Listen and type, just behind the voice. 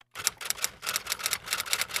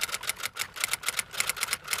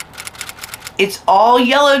It's all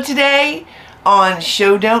yellow today on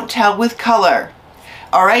Show Don't Tell with color.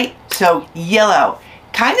 All right, so yellow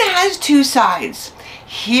kind of has two sides.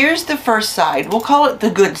 Here's the first side. We'll call it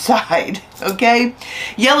the good side, okay?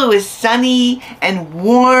 Yellow is sunny and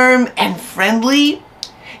warm and friendly.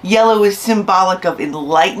 Yellow is symbolic of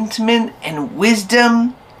enlightenment and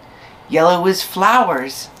wisdom. Yellow is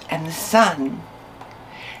flowers and the sun.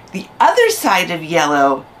 The other side of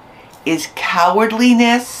yellow is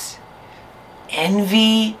cowardliness,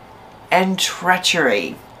 envy, and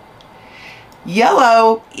treachery.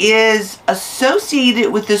 Yellow is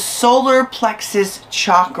associated with the solar plexus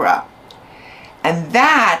chakra, and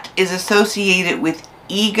that is associated with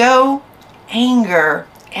ego, anger,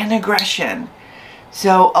 and aggression.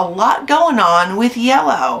 So a lot going on with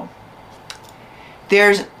yellow.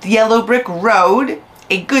 There's the yellow brick road,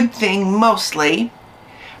 a good thing mostly,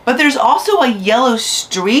 but there's also a yellow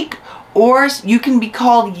streak, or you can be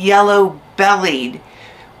called yellow-bellied,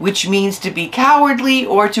 which means to be cowardly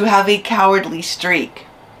or to have a cowardly streak.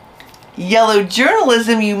 Yellow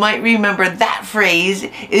journalism, you might remember that phrase,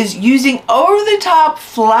 is using over-the-top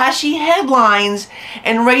flashy headlines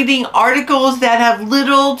and writing articles that have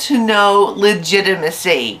little to no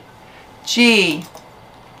legitimacy. Gee,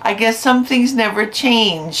 I guess some things never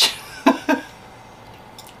change.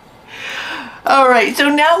 Alright, so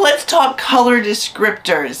now let's talk color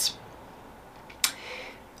descriptors.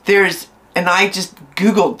 And I just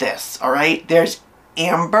Googled this, alright? There's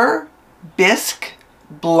amber, bisque,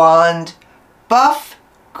 blonde, buff,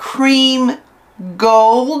 cream,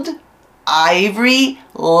 gold, ivory,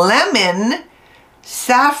 lemon,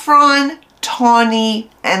 saffron, tawny,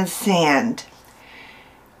 and sand.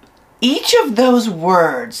 Each of those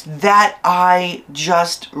words that I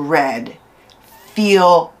just read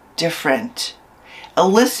feel different.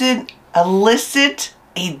 Elicit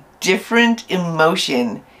a different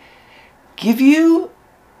emotion. Give you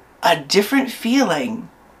a different feeling.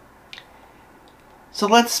 So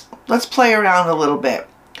let's play around a little bit.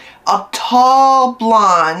 A tall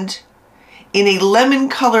blonde in a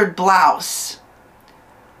lemon-colored blouse.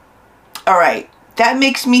 All right, that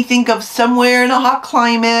makes me think of somewhere in a hot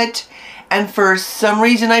climate, and for some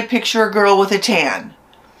reason I picture a girl with a tan.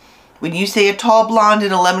 When you say a tall blonde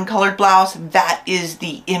in a lemon-colored blouse, that is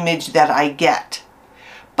the image that I get.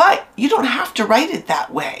 But you don't have to write it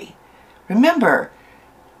that way. Remember,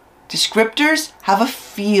 descriptors have a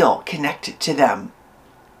feel connected to them.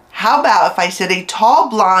 How about if I said a tall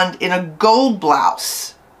blonde in a gold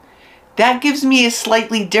blouse? That gives me a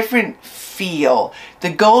slightly different feel. The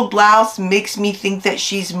gold blouse makes me think that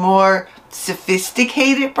she's more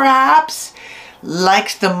sophisticated, perhaps,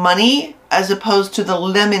 likes the money, as opposed to the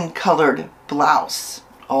lemon-colored blouse.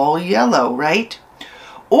 All yellow, right?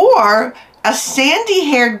 Or a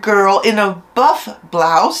sandy-haired girl in a buff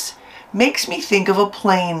blouse makes me think of a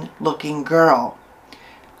plain-looking girl.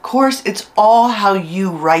 Of course, it's all how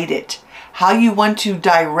you write it, how you want to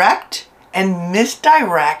direct and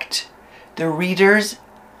misdirect the reader's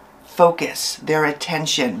focus, their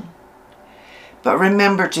attention. But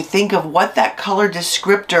remember to think of what that color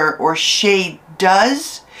descriptor or shade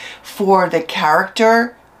does for the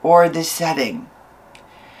character or the setting.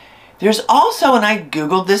 There's also, and I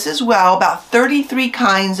Googled this as well, about 33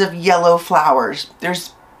 kinds of yellow flowers.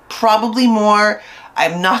 There's probably more.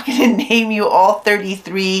 I'm not going to name you all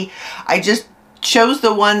 33. I just chose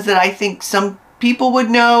the ones that I think some people would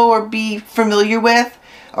know or be familiar with.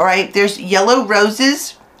 All right, there's yellow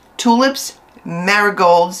roses, tulips,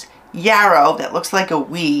 marigolds, yarrow, that looks like a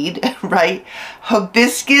weed, right?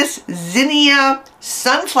 Hibiscus, zinnia,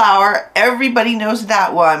 sunflower, everybody knows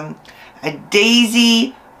that one. A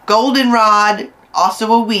daisy, goldenrod,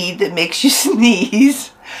 also a weed that makes you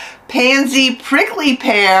sneeze. Pansy, prickly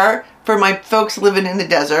pear, for my folks living in the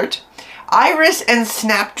desert. Iris, and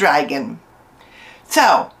snapdragon.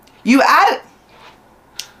 So, you add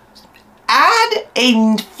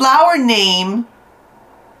a flower name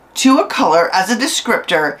to a color as a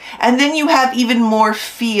descriptor, and then you have even more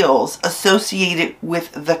feels associated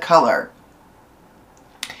with the color.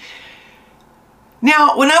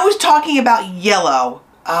 Now, when I was talking about yellow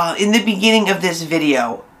in the beginning of this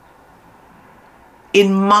video,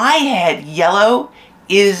 in my head, yellow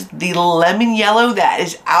is the lemon yellow that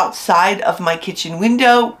is outside of my kitchen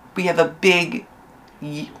window. We have a big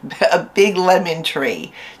lemon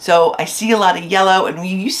tree. So I see a lot of yellow, and when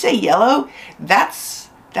you say yellow, that's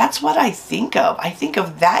what I think of. I think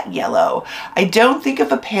of that yellow. I don't think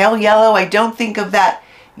of a pale yellow. I don't think of that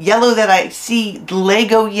yellow that I see,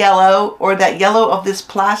 Lego yellow, or that yellow of this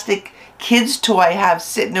plastic kids toy I have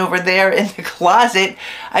sitting over there in the closet.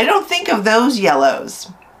 I don't think of those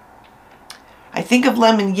yellows. I think of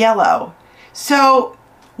lemon yellow. So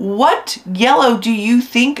what yellow do you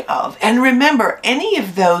think of? And remember, any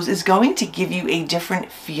of those is going to give you a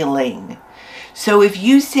different feeling. So if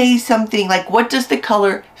you say something like, what does the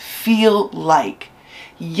color feel like?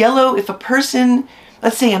 Yellow, if a person,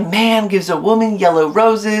 let's say a man gives a woman yellow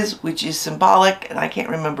roses, which is symbolic, and I can't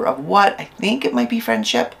remember of what, I think it might be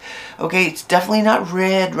friendship. Okay, it's definitely not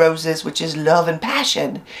red roses, which is love and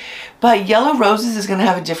passion. But yellow roses is going to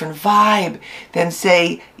have a different vibe than,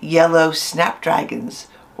 say, yellow snapdragons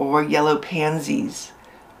or yellow pansies.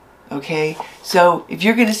 Okay, so if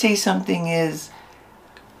you're going to say something is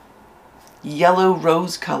yellow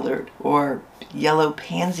rose colored or yellow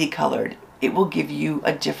pansy colored, it will give you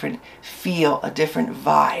a different feel, a different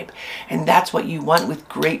vibe. And that's what you want with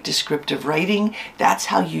great descriptive writing. That's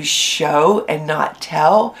how you show and not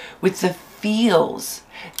tell, with the feels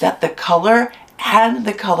that the color and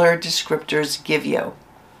the color descriptors give you.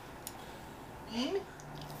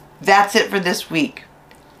 That's it for this week.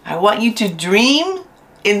 I want you to dream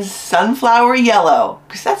in sunflower yellow,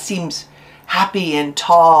 because that seems happy and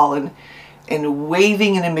tall and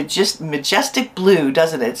waving in a majestic blue,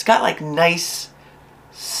 doesn't it? It's got like nice,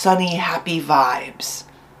 sunny, happy vibes.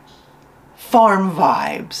 Farm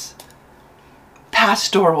vibes.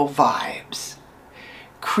 Pastoral vibes.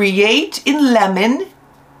 Create in lemon,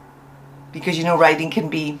 because you know writing can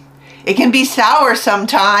be sour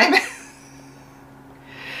sometime.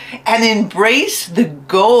 And embrace the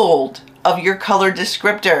gold of your color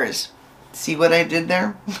descriptors. See what I did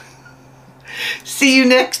there? See you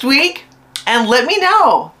next week. And let me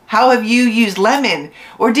know, how have you used lemon?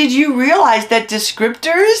 Or did you realize that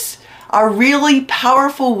descriptors are really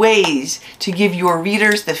powerful ways to give your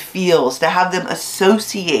readers the feels, to have them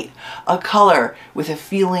associate a color with a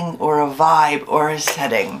feeling or a vibe or a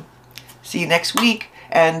setting. See you next week.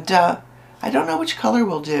 And I don't know which color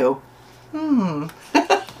we'll do.